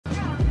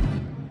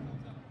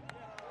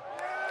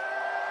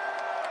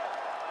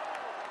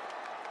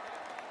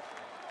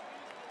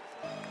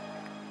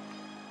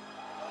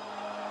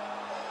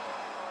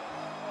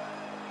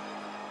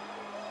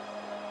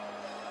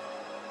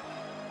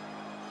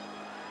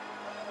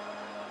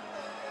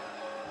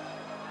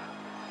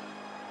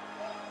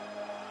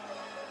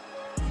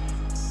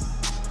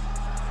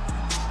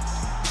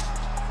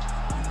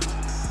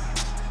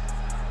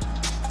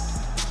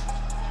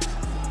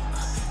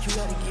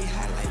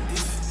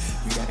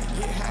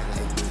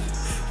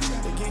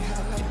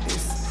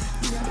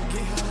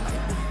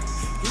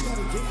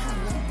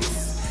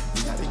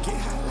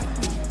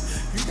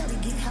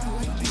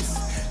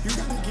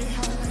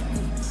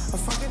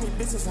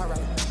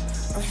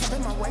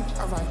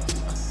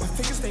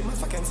stay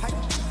motherfucking tight.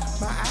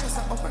 My eyes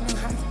are open and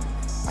high.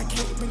 I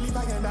can't believe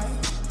I can die.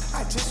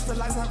 I just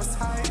realized I was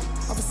tired.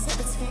 I was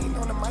 17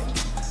 on the mic.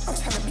 I'm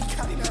trying to be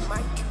cutting that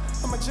mic.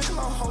 I'm a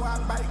gigolo hoe,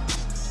 I bite.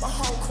 My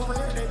whole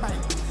career, they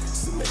bite.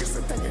 Some niggas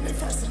are thinking they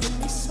faster than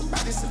me.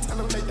 Somebody should tell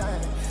them they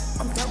dying.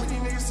 I'm done with these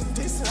niggas and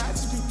dissing. I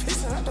just be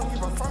pissing, I don't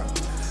give a fuck.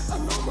 I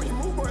know when you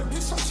move, boy,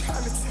 bitch, I'm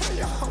trying to tell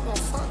you how I'm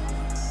gon' fuck.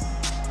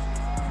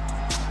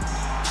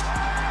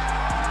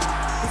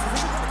 If you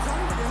really wanna call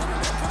me, then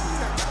handle that, call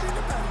me that body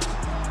to body.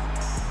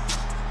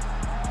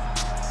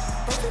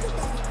 Don't think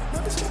about it, my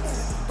bitch got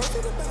body. Don't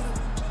think about it.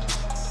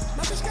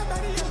 My bitch got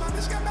body, yeah, my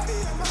bitch got body,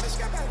 yeah, my bitch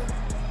got body.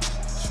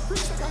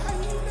 Screech like a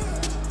hyena,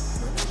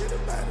 don't think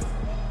about it.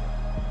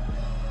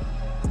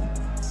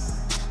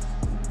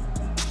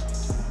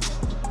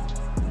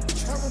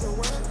 Travel the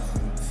world,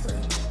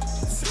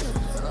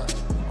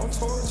 I'm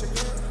towards your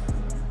girl.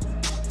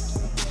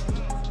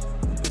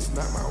 It's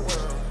not my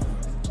world,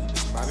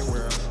 it's my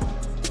world.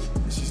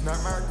 She's not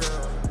my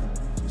girl,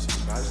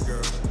 she's not his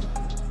girl.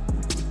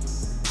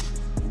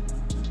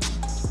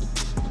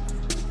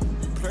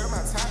 You play on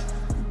my top,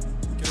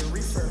 get a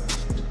reefer.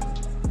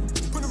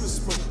 Put him in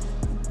smoke,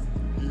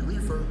 get a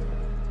reefer.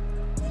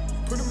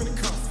 Put him in a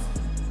cuff,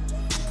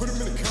 put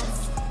him in a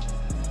cuff.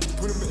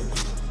 Put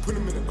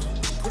him in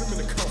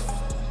a cuff.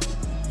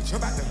 You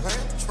jump out the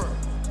lamp truck,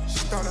 she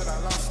thought that I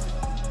lost it.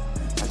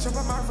 I jump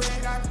on my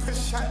ring, I push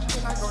shot,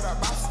 then I go to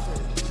Boston.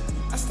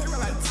 I stay with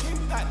like 10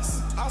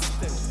 thoughts,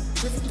 Austin.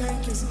 Everything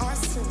is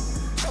awesome.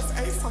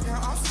 F.A. fucking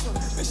awesome.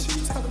 Then she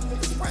tell them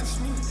niggas watch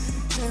me.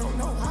 They don't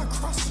know how I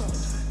cross them.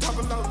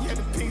 Double O, yeah,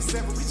 the pink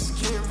 7. We just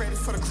getting ready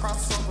for the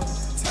crossover.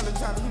 Tell the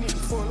driver you need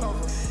to pull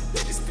over.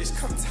 Let this bitch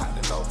come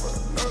topping over.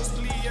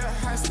 Nosebleed, yeah,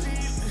 high speed.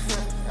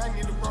 I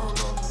need to roll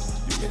over.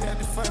 You been at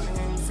the funny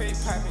and you fake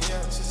popping,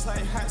 yeah, just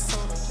like hot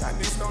soda. Y'all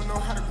niggas don't know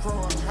how to grow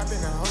up. I've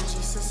been an OG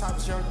since I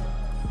was younger.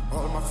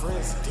 All of my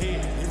friends are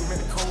dead, leave them in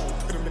the cold,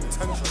 put them in the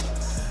tundra.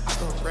 I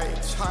go raid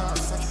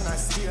Charles, I cannot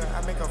see her,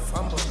 I make her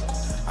fumble.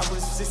 I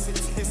was just in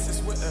Texas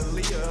with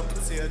Aaliyah,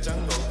 pussy a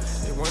jungle.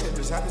 They wanted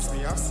to drop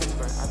me off sick,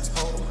 but I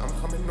told them I'm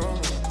coming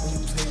normal. When you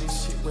play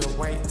this shit with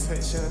white,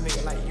 touch your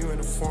nigga like you in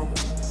a formal.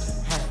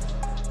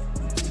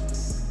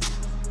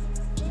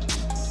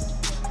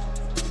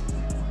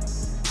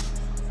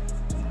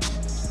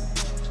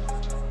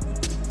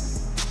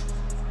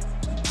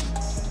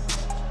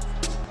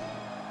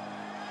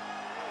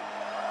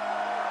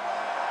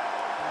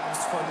 I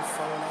was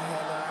 24 when I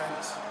had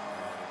lines.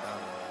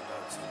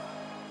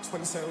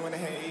 27 when I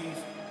had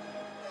Eve.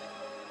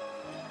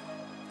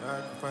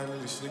 I could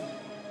finally sleep.